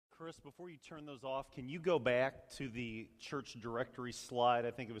Chris, before you turn those off, can you go back to the church directory slide?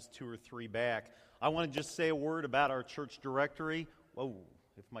 I think it was 2 or 3 back. I want to just say a word about our church directory. Whoa,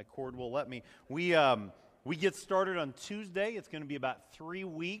 if my cord will let me. We get started on Tuesday. It's going to be about 3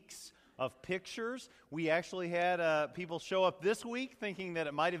 weeks of pictures. We actually had people show up this week thinking that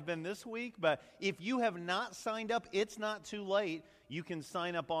it might have been this week, but if you have not signed up, it's not too late. You can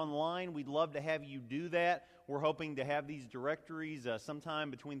sign up online. We'd love to have you do that. We're hoping to have these directories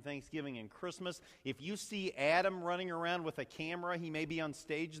sometime between Thanksgiving and Christmas. If you see Adam running around with a camera, he may be on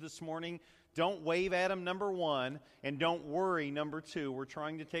stage this morning. Don't wave at him, number 1, and don't worry, number 2. We're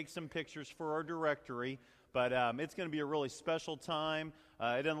trying to take some pictures for our directory, but it's going to be a really special time.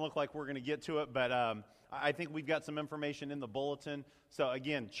 It doesn't look like we're going to get to it, but I think we've got some information in the bulletin. So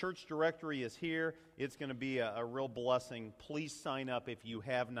again, church directory is here. It's going to be a real blessing. Please sign up if you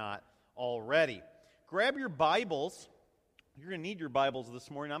have not already. Grab your Bibles. You're going to need your Bibles this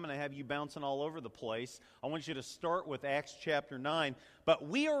morning. I'm going to have you bouncing all over the place. I want you to start with Acts chapter 9. But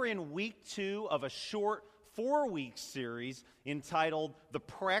we are in week 2 of a short 4-week series entitled The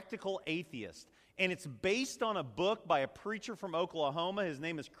Practical Atheist. And it's based on a book by a preacher from Oklahoma. His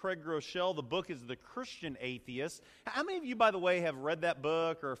name is Craig Groeschel. The book is The Christian Atheist. How many of you, by the way, have read that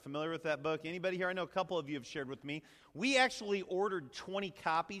book or are familiar with that book? Anybody here? I know a couple of you have shared with me. We actually ordered 20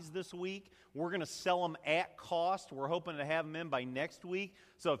 copies this week. We're going to sell them at cost. We're hoping to have them in by next week.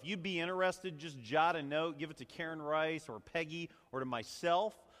 So if you'd be interested, just jot a note. Give it to Karen Rice or Peggy or to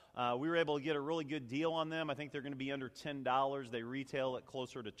myself. We were able to get a really good deal on them. I think they're going to be under $10. They retail at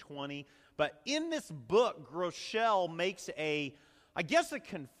closer to $20. But in this book, Groeschel makes a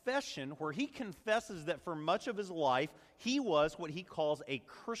confession where he confesses that for much of his life, he was what he calls a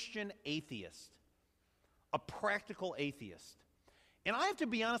Christian atheist, a practical atheist. And I have to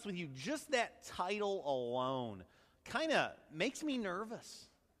be honest with you, just that title alone kind of makes me nervous.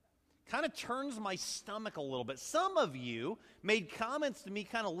 Kind of turns my stomach a little bit. Some of you made comments to me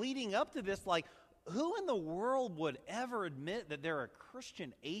kind of leading up to this, like, who in the world would ever admit that they're a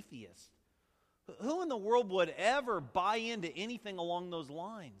Christian atheist? Who in the world would ever buy into anything along those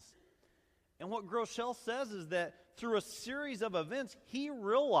lines? And what Groeschel says is that through a series of events, he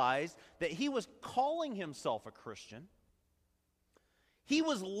realized that he was calling himself a Christian. He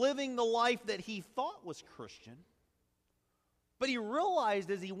was living the life that he thought was Christian. But he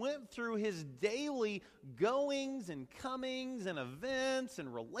realized as he went through his daily goings and comings and events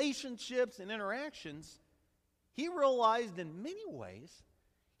and relationships and interactions, he realized in many ways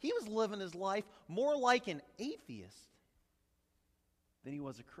he was living his life more like an atheist than he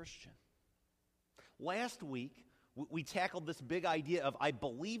was a Christian. Last week, we tackled this big idea of I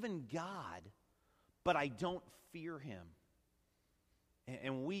believe in God, but I don't fear Him.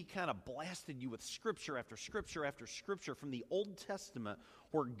 And we kind of blasted you with scripture after scripture after scripture from the Old Testament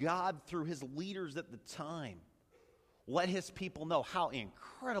where God, through His leaders at the time, let His people know how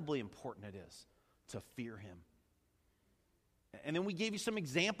incredibly important it is to fear Him. And then we gave you some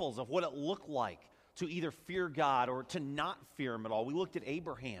examples of what it looked like to either fear God or to not fear Him at all. We looked at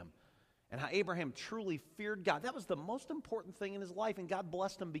Abraham and how Abraham truly feared God. That was the most important thing in his life, and God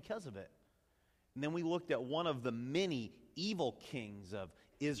blessed him because of it. And then we looked at one of the many evil kings of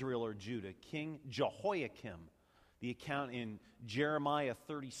Israel or Judah, King Jehoiakim, the account in Jeremiah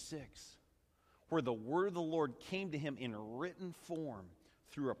 36, where the word of the Lord came to him in written form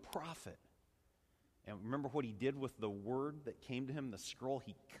through a prophet. And remember what he did with the word that came to him, the scroll?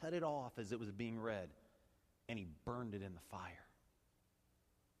 He cut it off as it was being read, and he burned it in the fire.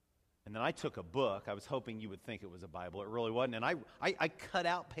 And then I took a book. I was hoping you would think it was a Bible. It really wasn't. And I cut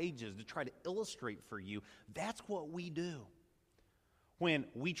out pages to try to illustrate for you. That's what we do when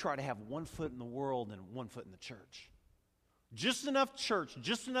we try to have one foot in the world and one foot in the church. Just enough church,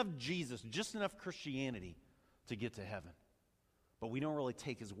 just enough Jesus, just enough Christianity to get to heaven. But we don't really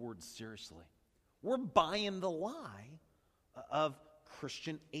take His word seriously. We're buying the lie of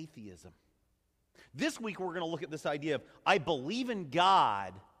Christian atheism. This week we're going to look at this idea of I believe in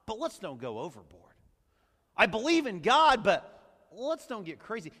God, but let's don't go overboard. I believe in God, but let's don't get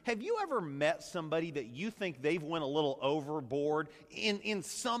crazy. Have you ever met somebody that you think they've went a little overboard in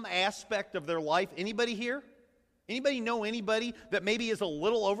some aspect of their life? Anybody here? Anybody know anybody that maybe is a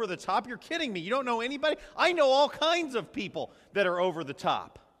little over the top? You're kidding me. You don't know anybody? I know all kinds of people that are over the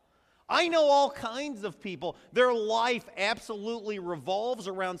top. I know all kinds of people. Their life absolutely revolves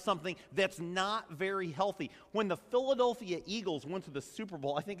around something that's not very healthy. When the Philadelphia Eagles went to the Super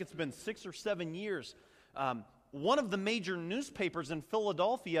Bowl, I think it's been 6 or 7 years, one of the major newspapers in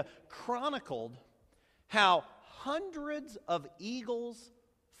Philadelphia chronicled how hundreds of Eagles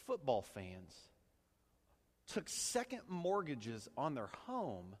football fans took second mortgages on their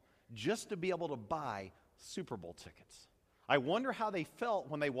home just to be able to buy Super Bowl tickets. I wonder how they felt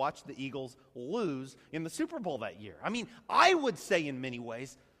when they watched the Eagles lose in the Super Bowl that year. I mean, I would say in many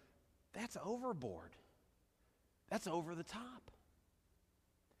ways, that's overboard. That's over the top.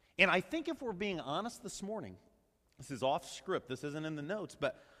 And I think if we're being honest this morning, this is off script, this isn't in the notes,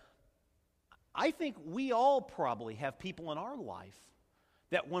 but I think we all probably have people in our life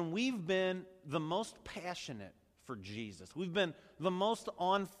that when we've been the most passionate for Jesus, we've been the most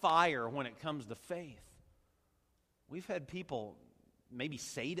on fire when it comes to faith, we've had people maybe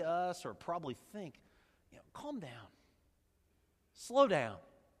say to us or probably think, calm down, slow down,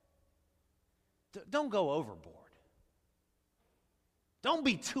 don't go overboard. Don't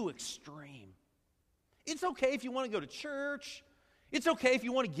be too extreme. It's okay if you want to go to church. It's okay if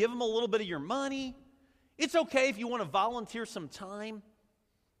you want to give them a little bit of your money. It's okay if you want to volunteer some time.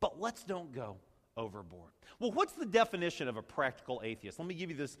 But let's don't go overboard. Well, what's the definition of a practical atheist? Let me give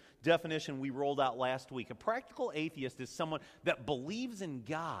you this definition we rolled out last week. A practical atheist is someone that believes in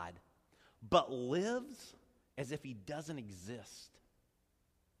God, but lives as if he doesn't exist.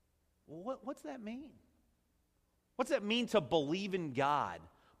 Well, what's that mean? What's that mean to believe in God,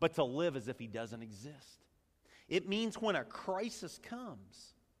 but to live as if he doesn't exist? It means when a crisis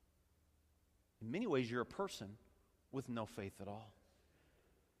comes, in many ways you're a person with no faith at all.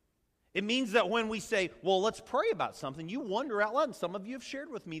 It means that when we say, well, let's pray about something, you wonder out loud, and some of you have shared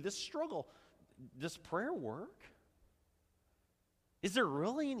with me this struggle. Does prayer work? Is there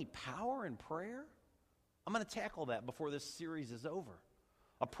really any power in prayer? I'm going to tackle that before this series is over.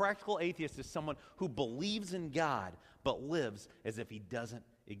 A practical atheist is someone who believes in God but lives as if he doesn't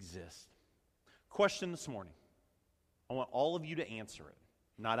exist. Question this morning. I want all of you to answer it.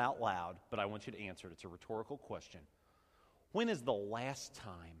 Not out loud, but I want you to answer it. It's a rhetorical question. When is the last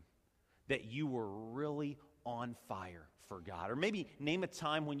time that you were really on fire for God? Or maybe name a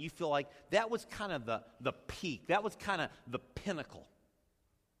time when you feel like that was kind of the peak. That was kind of the pinnacle.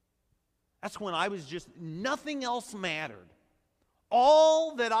 That's when I was just, nothing else mattered.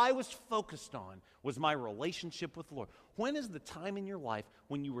 All that I was focused on was my relationship with the Lord. When is the time in your life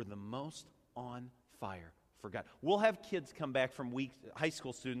when you were the most on fire for God? We'll have kids come back from weeks, high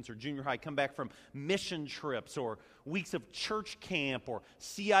school students or junior high, come back from mission trips or weeks of church camp or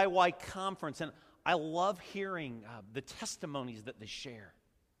CIY conference. And I love hearing the testimonies that they share.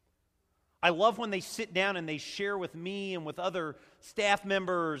 I love when they sit down and they share with me and with other staff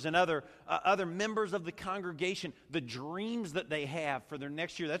members and other members of the congregation the dreams that they have for their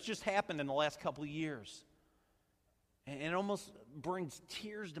next year. That's just happened in the last couple of years. And it almost brings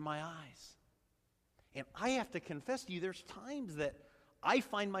tears to my eyes. And I have to confess to you, there's times that I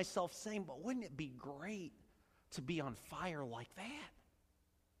find myself saying, but wouldn't it be great to be on fire like that?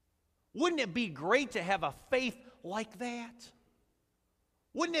 Wouldn't it be great to have a faith like that?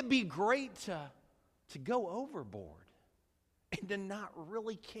 Wouldn't it be great to go overboard and to not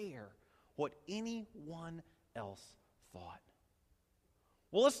really care what anyone else thought?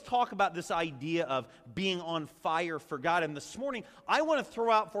 Well, let's talk about this idea of being on fire for God. And this morning, I want to throw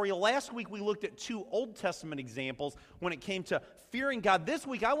out for you, last week we looked at 2 Old Testament examples when it came to fearing God. This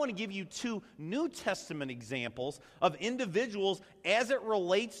week, I want to give you 2 New Testament examples of individuals as it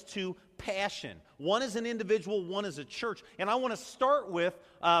relates to passion. One is an individual, one is a church. And I want to start with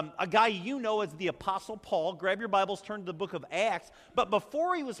a guy you know as the Apostle Paul. Grab your Bibles, turn to the book of Acts. But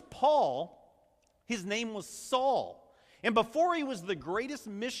before he was Paul, his name was Saul. And before he was the greatest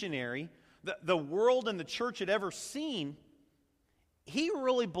missionary the world and the church had ever seen, he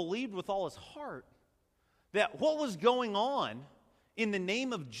really believed with all his heart that what was going on in the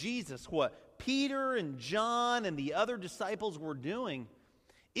name of Jesus, what Peter and John and the other disciples were doing,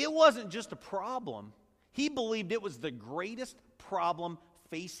 it wasn't just a problem. He believed it was the greatest problem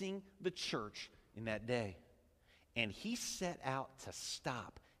facing the church in that day. And he set out to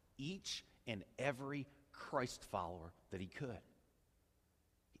stop each and every Christ follower that he could.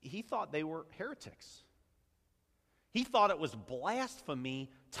 He thought they were heretics. He thought it was blasphemy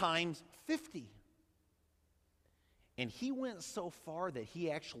times 50. And he went so far that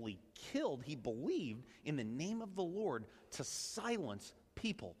he actually killed, he believed, in the name of the Lord to silence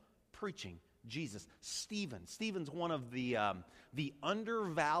people preaching Jesus. Stephen's one of the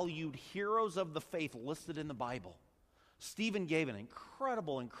undervalued heroes of the faith listed in the Bible. Stephen gave an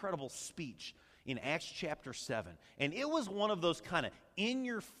incredible speech in Acts chapter 7. And it was one of those kind of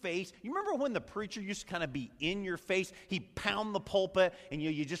in-your-face. You remember when the preacher used to kind of be in your face? He'd pound the pulpit and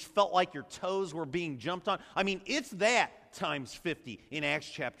you just felt like your toes were being jumped on. I mean, it's that times 50 in Acts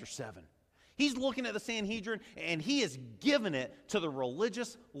chapter 7. He's looking at the Sanhedrin and he has given it to the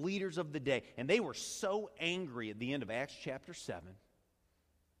religious leaders of the day. And they were so angry at the end of Acts chapter 7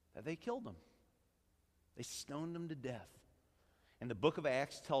 they killed him. They stoned him to death. And the book of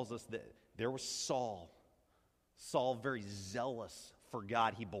Acts tells us that there was Saul, very zealous for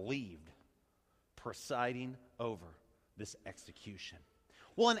God, he believed, presiding over this execution.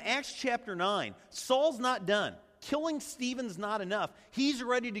 Well, in Acts chapter 9, Saul's not done. Killing Stephen's not enough. He's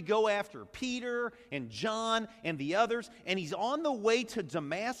ready to go after Peter and John and the others, and he's on the way to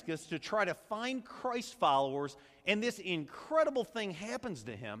Damascus to try to find Christ followers, and this incredible thing happens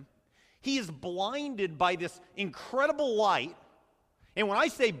to him. He is blinded by this incredible light, and when I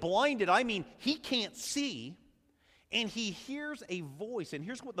say blinded, I mean he can't see, and he hears a voice, and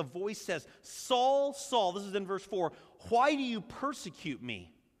here's what the voice says: Saul, Saul, this is in verse 4, why do you persecute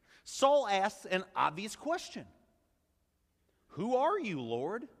me? Saul asks an obvious question. Who are you,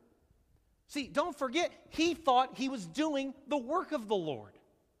 Lord? See, don't forget, he thought he was doing the work of the Lord.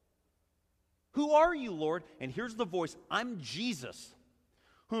 Who are you, Lord? And here's the voice: I'm Jesus,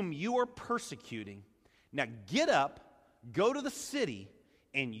 whom you are persecuting. Now get up, go to the city,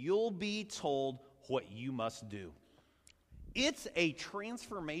 and you'll be told what you must do. It's a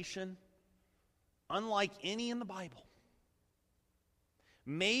transformation unlike any in the Bible.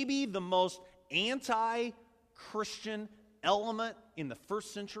 Maybe the most anti-Christian element in the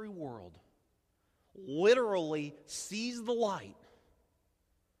first century world literally sees the light,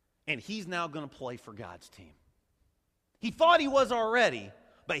 and he's now going to play for God's team. He thought he was already,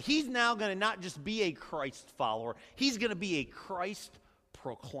 but he's now going to not just be a Christ follower, he's going to be a Christ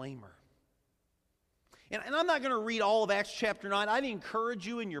proclaimer. And I'm not going to read all of Acts chapter 9. I'd encourage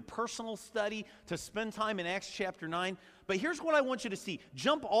you in your personal study to spend time in Acts chapter 9. But here's what I want you to see.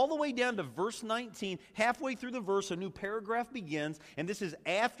 Jump all the way down to verse 19. Halfway through the verse, a new paragraph begins. And this is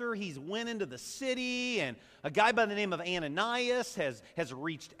after he's went into the city, and a guy by the name of Ananias has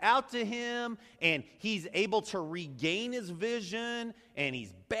reached out to him, and he's able to regain his vision, and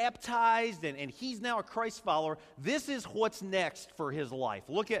he's baptized, and he's now a Christ follower. This is what's next for his life.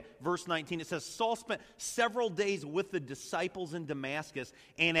 Look at verse 19. It says, Saul spent several days with the disciples in Damascus,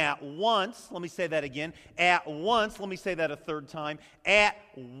 and at once, let me say that again, at once, let me say that a third time, at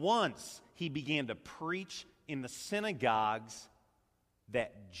once he began to preach in the synagogues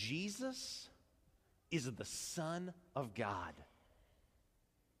that Jesus is the Son of God.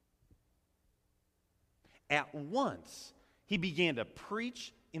 At once he began to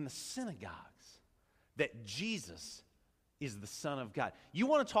preach in the synagogues that Jesus is the Son of God. You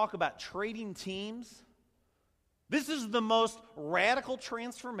want to talk about trading teams? This is the most radical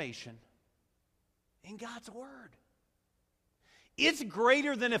transformation in God's Word. It's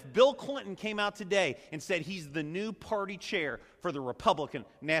greater than if Bill Clinton came out today and said he's the new party chair for the Republican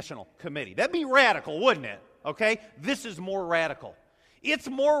National Committee. That'd be radical, wouldn't it? Okay? This is more radical. It's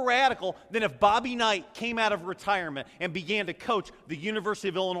more radical than if Bobby Knight came out of retirement and began to coach the University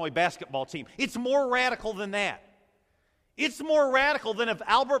of Illinois basketball team. It's more radical than that. It's more radical than if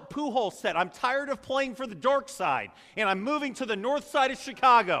Albert Pujols said, I'm tired of playing for the dark side, and I'm moving to the north side of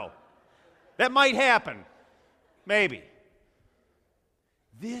Chicago. That might happen. Maybe.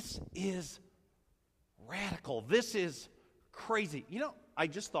 This is radical. This is crazy. You know, I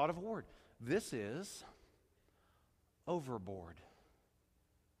just thought of a word. This is overboard.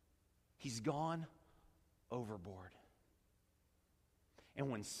 He's gone overboard. And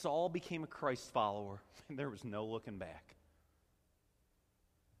when Saul became a Christ follower, there was no looking back.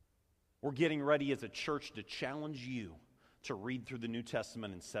 We're getting ready as a church to challenge you to read through the New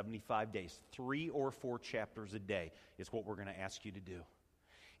Testament in 75 days. 3 or 4 chapters a day is what we're going to ask you to do.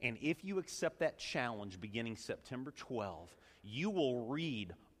 And if you accept that challenge beginning September 12, you will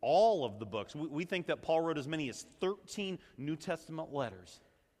read all of the books. We think that Paul wrote as many as 13 New Testament letters.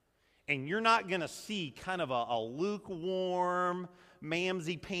 And you're not going to see kind of a lukewarm,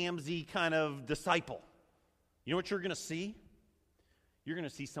 mamsy-pamsy kind of disciple. You know what you're going to see? You're going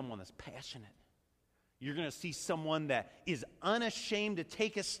to see someone that's passionate. You're going to see someone that is unashamed to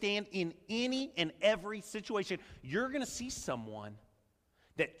take a stand in any and every situation. You're going to see someone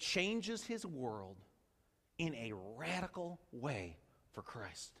that changes his world in a radical way for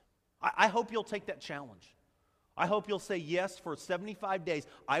Christ. I hope you'll take that challenge. I hope you'll say, yes, for 75 days,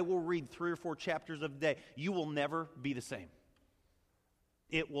 I will read 3 or 4 chapters of a day. You will never be the same.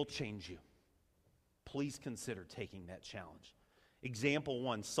 It will change you. Please consider taking that challenge. Example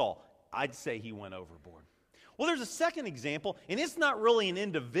 1, Saul. I'd say he went overboard. Well, there's a second example, and it's not really an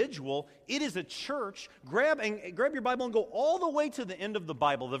individual. It is a church. Grab your Bible and go all the way to the end of the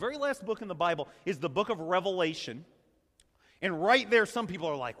Bible. The very last book in the Bible is the book of Revelation. And right there, some people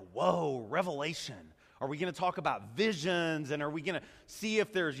are like, whoa, Revelation. Are we going to talk about visions, and are we going to see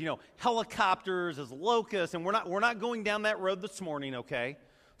if there's, helicopters as locusts? And we're not going down that road this morning, okay?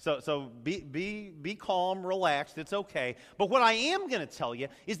 So be calm, relaxed, it's okay. But what I am going to tell you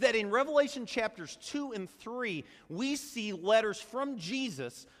is that in Revelation chapters 2 and 3, we see letters from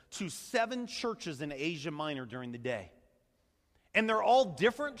Jesus to 7 churches in Asia Minor during the day. And they're all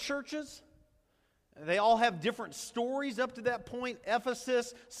different churches. They all have different stories up to that point: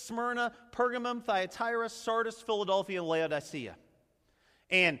 Ephesus, Smyrna, Pergamum, Thyatira, Sardis, Philadelphia, and Laodicea.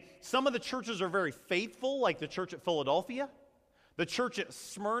 And some of the churches are very faithful, like the church at Philadelphia. The church at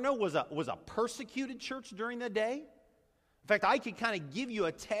Smyrna was a persecuted church during the day. In fact, I could kind of give you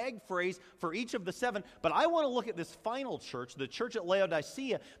a tag phrase for each of the 7, but I want to look at this final church, the church at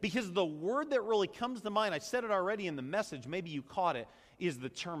Laodicea, because the word that really comes to mind, I said it already in the message, maybe you caught it, is the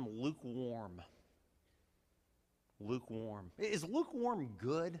term lukewarm. Lukewarm. Is lukewarm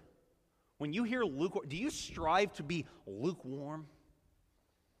good? When you hear lukewarm, do you strive to be lukewarm?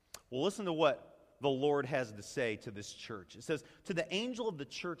 Well, listen to what the Lord has to say to this church. It says, "To the angel of the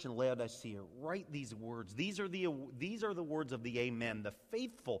church in Laodicea, write these words. These are the words of the Amen, the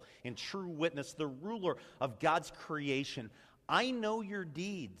faithful and true witness, the ruler of God's creation. I know your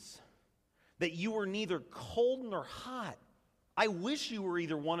deeds, that you are neither cold nor hot. I wish you were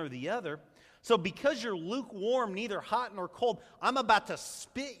either one or the other. So because you're lukewarm, neither hot nor cold, I'm about to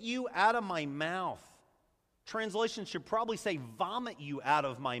spit you out of my mouth." Translation should probably say, vomit you out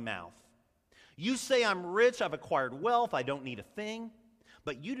of my mouth. You say, "I'm rich, I've acquired wealth, I don't need a thing."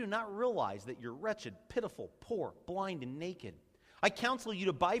 But you do not realize that you're wretched, pitiful, poor, blind, and naked. I counsel you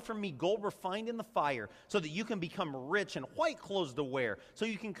to buy from me gold refined in the fire, so that you can become rich, and white clothes to wear, so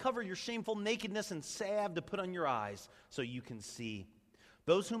you can cover your shameful nakedness, and salve to put on your eyes, so you can see.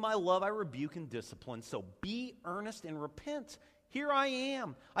 Those whom I love I rebuke and discipline, so be earnest and repent. Here I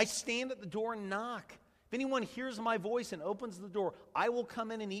am. I stand at the door and knock. If anyone hears my voice and opens the door, I will come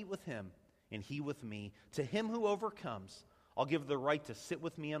in and eat with him, and he with me. To him who overcomes, I'll give the right to sit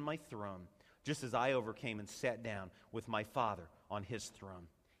with me on my throne, just as I overcame and sat down with my Father on his throne.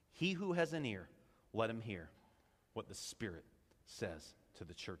 He who has an ear, let him hear what the Spirit says to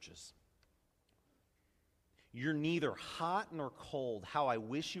the churches. You're neither hot nor cold. How I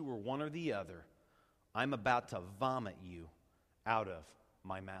wish you were one or the other. I'm about to vomit you out of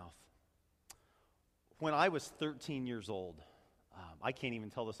my mouth. When I was 13 years old, I can't even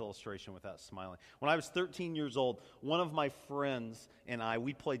tell this illustration without smiling. When I was 13 years old, one of my friends and I,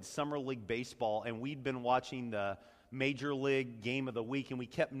 we played summer league baseball, and we'd been watching the Major League game of the week, and we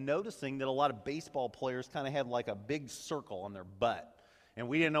kept noticing that a lot of baseball players kind of had like a big circle on their butt. And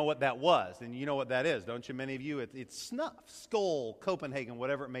we didn't know what that was. And you know what that is, don't you? Many of you, it's snuff, skull, Copenhagen,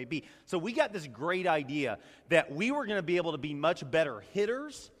 whatever it may be. So we got this great idea that we were going to be able to be much better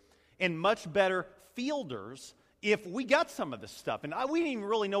hitters and much better fielders if we got some of this stuff. And we didn't even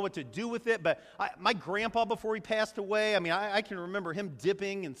really know what to do with it, but my grandpa, before he passed away, I can remember him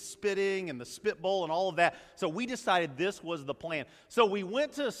dipping and spitting and the spit bowl and all of that. So we decided this was the plan. So we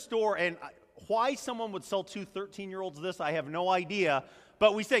went to a store, and why someone would sell 2 13-year-olds this, I have no idea.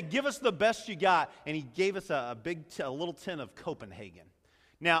 But we said, give us the best you got. And he gave us a little tin of Copenhagen.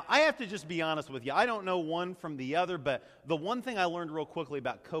 Now, I have to just be honest with you. I don't know one from the other, but the one thing I learned real quickly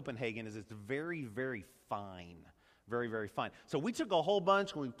about Copenhagen is it's very, very fine. Very, very fine. So we took a whole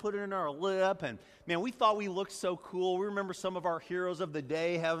bunch and we put it in our lip, and man, we thought we looked so cool. We remember some of our heroes of the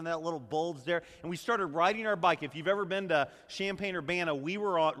day having that little bulge there, and we started riding our bike. If you've ever been to Champaign-Urbana, we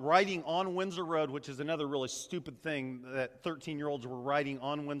were riding on Windsor Road, which is another really stupid thing that 13-year-olds were riding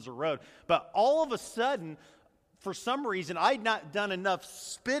on Windsor Road. But all of a sudden, for some reason, I'd not done enough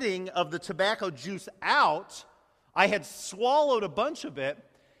spitting of the tobacco juice out. I had swallowed a bunch of it,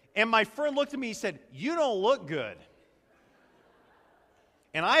 and my friend looked at me and said, "You don't look good."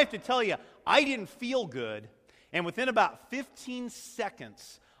 And I have to tell you, I didn't feel good. And within about 15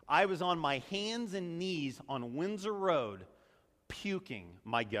 seconds, I was on my hands and knees on Windsor Road, puking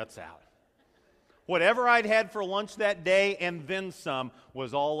my guts out. Whatever I'd had for lunch that day and then some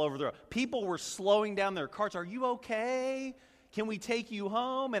was all over the road. People were slowing down their cars. "Are you okay? Can we take you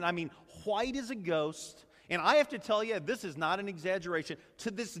home?" And white as a ghost. And I have to tell you, this is not an exaggeration.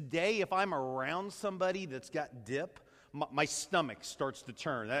 To this day, if I'm around somebody that's got dip, my stomach starts to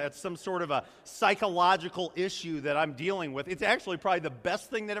turn. That's some sort of a psychological issue that I'm dealing with. It's actually probably the best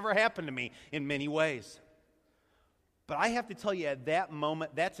thing that ever happened to me in many ways. But I have to tell you, at that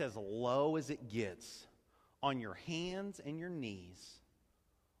moment, that's as low as it gets. On your hands and your knees,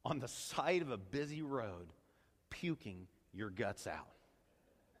 on the side of a busy road, puking your guts out.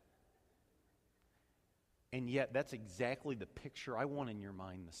 And yet, that's exactly the picture I want in your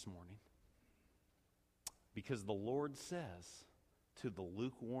mind this morning. Because the Lord says to the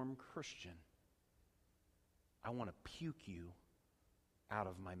lukewarm Christian, I want to puke you out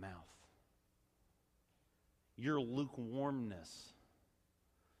of my mouth. Your lukewarmness,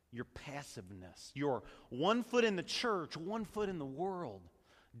 your passiveness, your one foot in the church, one foot in the world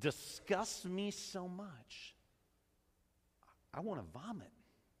disgusts me so much. I want to vomit.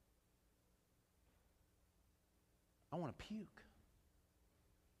 I want to puke.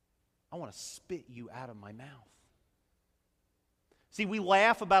 I want to spit you out of my mouth. See, we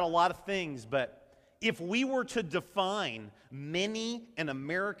laugh about a lot of things, but if we were to define many an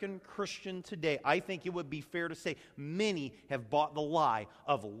American Christian today, I think it would be fair to say many have bought the lie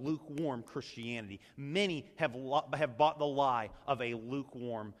of lukewarm Christianity. Many have bought the lie of a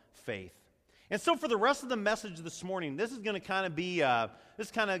lukewarm faith. And so for the rest of the message this morning, this is going to kind of be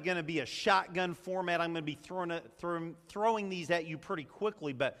a shotgun format. I'm going to be throwing these at you pretty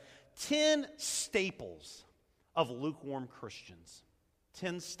quickly, but 10 staples of lukewarm Christians.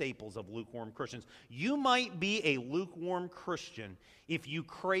 10 staples of lukewarm Christians. You might be a lukewarm Christian if you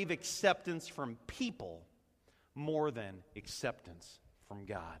crave acceptance from people more than acceptance from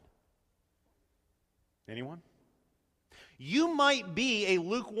God. Anyone? You might be a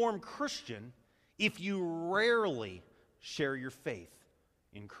lukewarm Christian if you rarely share your faith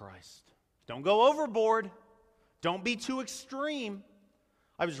in Christ. Don't go overboard. Don't be too extreme.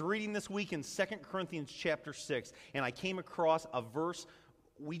 I was reading this week in 2 Corinthians chapter 6, and I came across a verse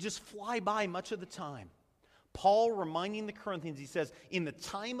we just fly by much of the time. Paul reminding the Corinthians, he says, "In the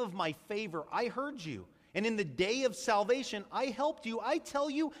time of my favor I heard you, and in the day of salvation I helped you. I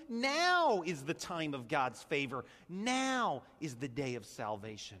tell you, now is the time of God's favor. Now is the day of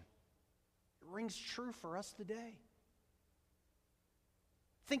salvation." It rings true for us today.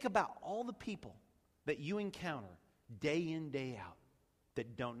 Think about all the people that you encounter day in, day out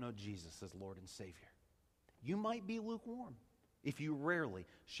that don't know Jesus as Lord and Savior. You might be lukewarm if you rarely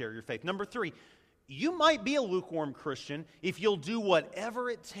share your faith. Number 3, you might be a lukewarm Christian if you'll do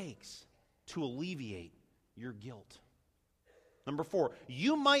whatever it takes to alleviate your guilt. Number 4,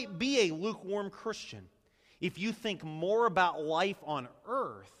 you might be a lukewarm Christian if you think more about life on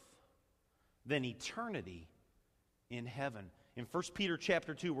earth than eternity in heaven. In 1 Peter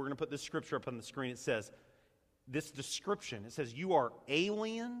chapter 2, we're going to put this scripture up on the screen. It says, this description, it says, "You are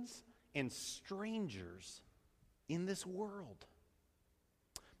aliens and strangers in this world."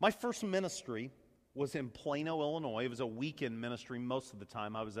 My first ministry was in Plano, Illinois. It was a weekend ministry most of the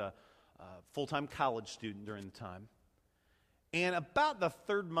time. I was a full-time college student during the time. And about the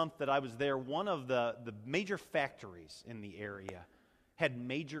third month that I was there, one of the major factories in the area had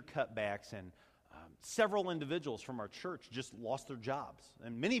major cutbacks, and several individuals from our church just lost their jobs.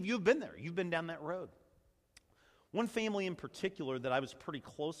 And many of you have been there. You've been down that road. One family in particular that I was pretty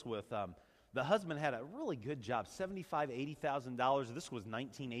close with, the husband had a really good job, $75,000, $80,000. This was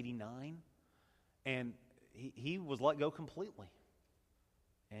 1989. And he was let go completely.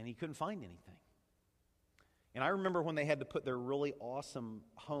 And he couldn't find anything. And I remember when they had to put their really awesome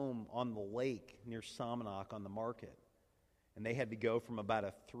home on the lake near Somonauk on the market. And they had to go from about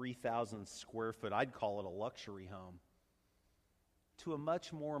a 3,000 square foot, I'd call it a luxury home, to a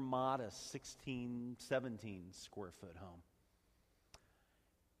much more modest 16, 17 square foot home.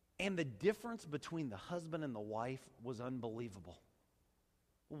 And the difference between the husband and the wife was unbelievable.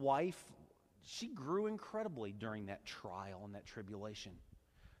 Wife, she grew incredibly during that trial and that tribulation.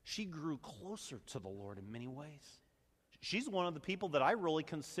 She grew closer to the Lord in many ways. She's one of the people that I really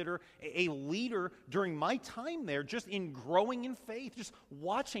consider a leader during my time there, just in growing in faith, just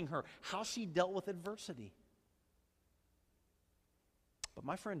watching her, how she dealt with adversity. But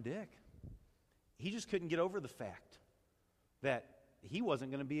my friend Dick, he just couldn't get over the fact that he wasn't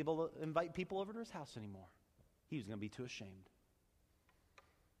going to be able to invite people over to his house anymore. He was going to be too ashamed.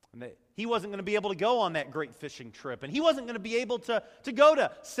 And that he wasn't going to be able to go on that great fishing trip. And he wasn't going to be able to go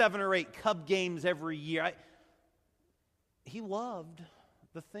to 7 or 8 Cub games every year. He loved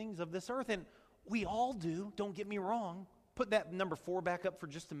the things of this earth. And we all do, don't get me wrong. Put that number 4 back up for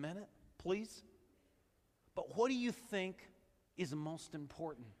just a minute, please. But what do you think is most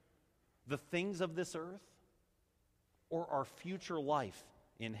important? The things of this earth or our future life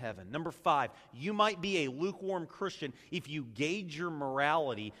in heaven? Number 5, you might be a lukewarm Christian if you gauge your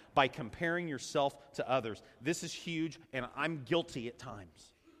morality by comparing yourself to others. This is huge, and I'm guilty at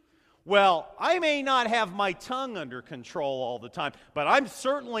times. Well, I may not have my tongue under control all the time, but I'm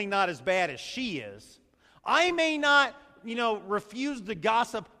certainly not as bad as she is. I may not, refuse to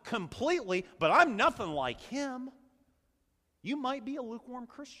gossip completely, but I'm nothing like him. You might be a lukewarm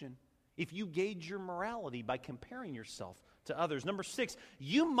Christian if you gauge your morality by comparing yourself to others. Number 6,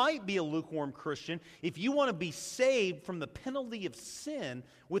 you might be a lukewarm Christian if you want to be saved from the penalty of sin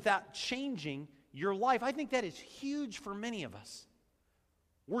without changing your life. I think that is huge for many of us.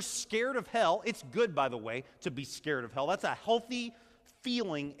 We're scared of hell. It's good, by the way, to be scared of hell. That's a healthy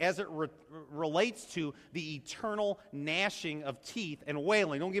feeling as it relates to the eternal gnashing of teeth and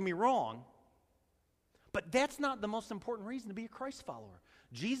wailing. Don't get me wrong. But that's not the most important reason to be a Christ follower.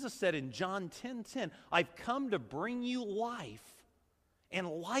 Jesus said in John 10:10, I've come to bring you life, and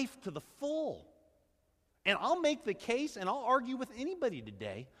life to the full. And I'll make the case, and I'll argue with anybody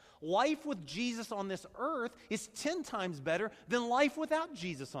today, life with Jesus on this earth is 10 times better than life without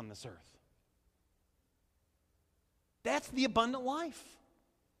Jesus on this earth. That's the abundant life.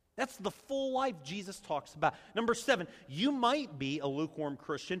 That's the full life Jesus talks about. Number 7, you might be a lukewarm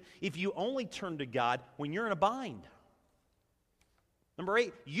Christian if you only turn to God when you're in a bind. Number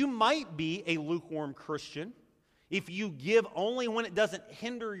 8, you might be a lukewarm Christian if you give only when it doesn't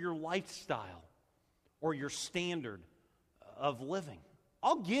hinder your lifestyle or your standard of living.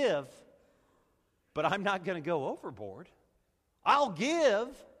 I'll give, but I'm not going to go overboard. I'll give,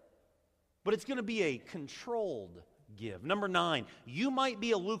 but it's going to be a controlled give. Number 9, you might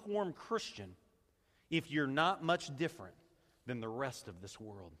be a lukewarm Christian if you're not much different than the rest of this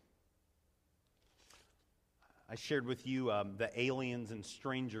world. I shared with you the aliens and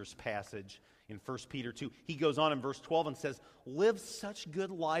strangers passage in 1 Peter 2. He goes on in verse 12 and says, live such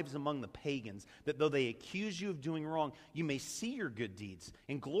good lives among the pagans that though they accuse you of doing wrong, you may see your good deeds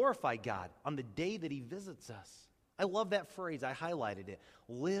and glorify God on the day that He visits us. I love that phrase. I highlighted it.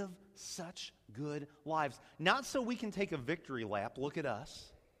 Live such good lives. Not so we can take a victory lap, look at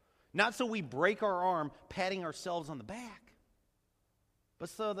us. Not so we break our arm patting ourselves on the back. But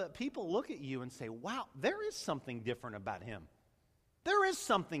so that people look at you and say, wow, there is something different about him. There is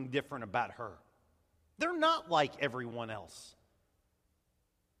something different about her. They're not like everyone else.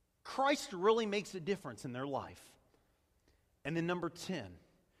 Christ really makes a difference in their life. And then number 10,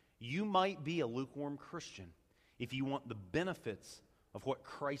 you might be a lukewarm Christian if you want the benefits of what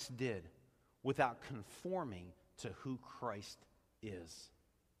Christ did without conforming to who Christ is.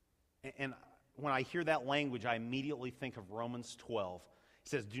 And when I hear that language, I immediately think of Romans 12. It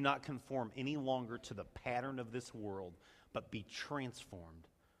says, do not conform any longer to the pattern of this world, but be transformed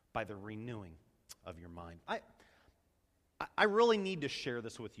by the renewing of your mind. I really need to share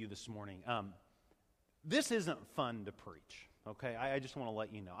this with you this morning. This isn't fun to preach, okay? I just want to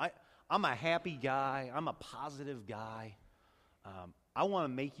let you know. I'm a happy guy. I'm a positive guy. I want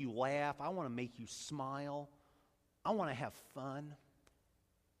to make you laugh. I want to make you smile. I want to have fun.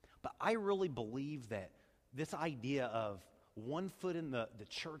 But I really believe that this idea of one foot in the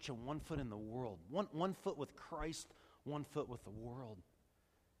church and one foot in the world, one foot with Christ, one foot with the world,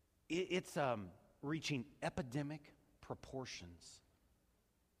 it's reaching epidemic proportions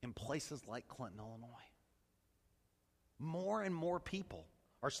in places like Clinton, Illinois. More and more people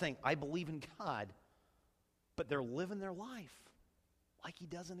are saying, I believe in God, but they're living their life like He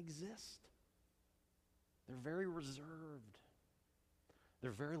doesn't exist. They're very reserved.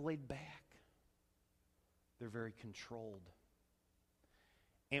 They're very laid back. They're very controlled.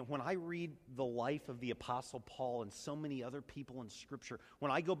 And when I read the life of the Apostle Paul and so many other people in Scripture,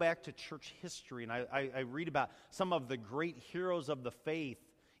 when I go back to church history and I read about some of the great heroes of the faith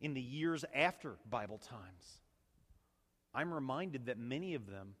in the years after Bible times, I'm reminded that many of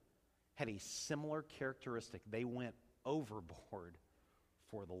them had a similar characteristic. They went overboard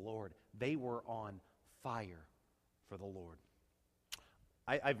for the Lord. They were on fire for the Lord.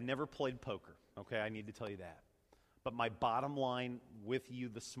 I've never played poker, okay? I need to tell you that. But my bottom line with you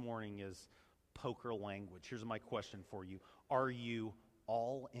this morning is poker language. Here's my question for you. Are you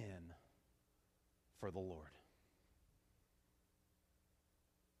all in for the Lord?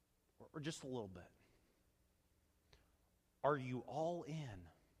 Or just a little bit? Are you all in?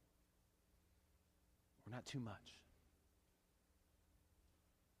 Or not too much?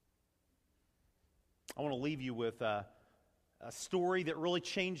 I want to leave you with a story that really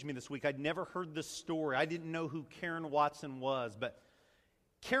changed me this week. I'd never heard this story. I didn't know who Karen Watson was, but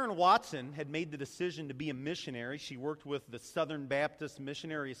Karen Watson had made the decision to be a missionary. She worked with the Southern Baptist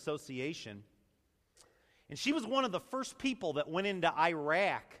Missionary Association, and she was one of the first people that went into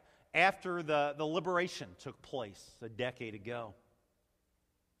Iraq after the liberation took place a decade ago.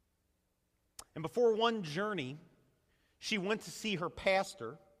 And before one journey, she went to see her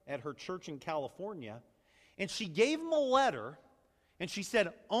pastor at her church in California, and she gave him a letter, and she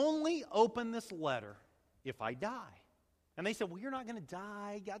said, only open this letter if I die. And they said, well, you're not going to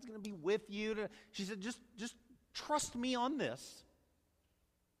die. God's going to be with you. She said, just trust me on this.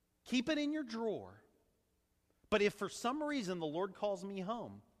 Keep it in your drawer. But if for some reason the Lord calls me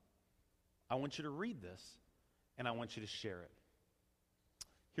home, I want you to read this, and I want you to share it.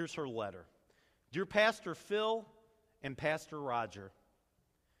 Here's her letter. Dear Pastor Phil and Pastor Roger,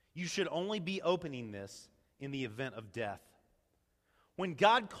 You should only be opening this in the event of death. When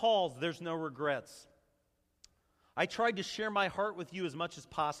God calls, there's no regrets. I tried to share my heart with you as much as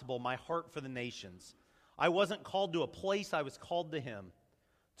possible, my heart for the nations. I wasn't called to a place, I was called to Him.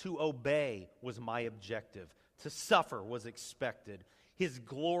 To obey was my objective. To suffer was expected. His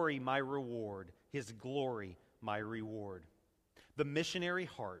glory, my reward. His glory, my reward. The missionary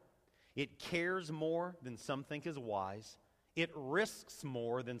heart, it cares more than some think is wise. It risks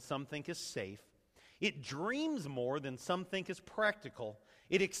more than some think is safe. It dreams more than some think is practical.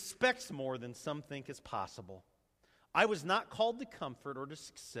 It expects more than some think is possible. I was not called to comfort or to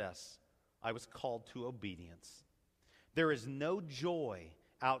success. I was called to obedience. There is no joy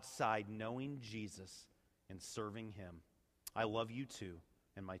outside knowing Jesus and serving Him. I love you too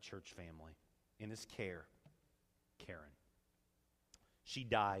and my church family. In His care, Karen. She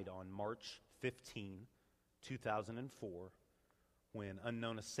died on March 15, 2004, when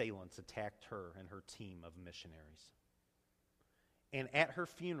unknown assailants attacked her and her team of missionaries. And at her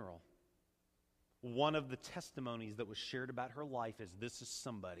funeral, one of the testimonies that was shared about her life is, this is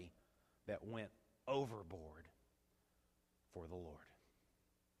somebody that went overboard for the Lord.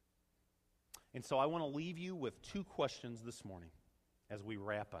 And so I want to leave you with two questions this morning as we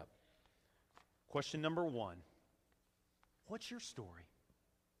wrap up. Question number one, what's your story?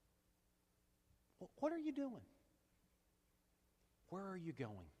 What are you doing? Where are you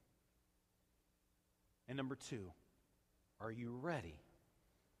going? And number two, are you ready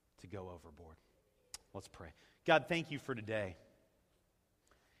to go overboard? Let's pray. God, thank you for today.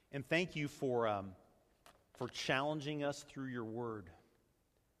 And thank you for challenging us through your word.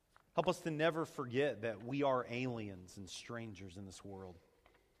 Help us to never forget that we are aliens and strangers in this world.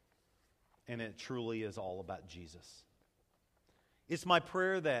 And it truly is all about Jesus. It's my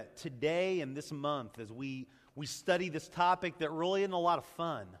prayer that today and this month, as we study this topic that really isn't a lot of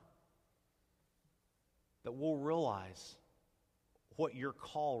fun, that we'll realize what your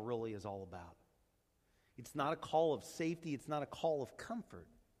call really is all about. It's not a call of safety. It's not a call of comfort.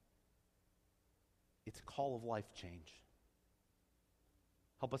 It's a call of life change.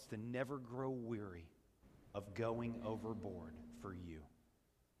 Help us to never grow weary of going overboard for you.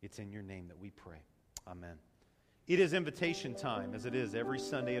 It's in your name that we pray. Amen. It is invitation time, as it is every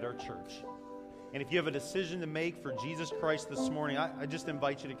Sunday at our church. And if you have a decision to make for Jesus Christ this morning, I just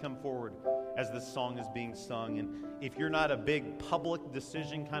invite you to come forward as this song is being sung. And if you're not a big public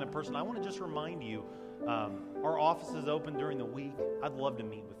decision kind of person, I want to just remind you, our office is open during the week. I'd love to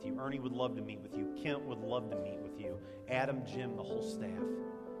meet with you. Ernie would love to meet with you. Kent would love to meet with you. Adam, Jim, the whole staff.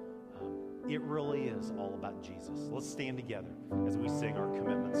 It really is all about Jesus. Let's stand together as we sing our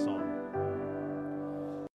commitment song.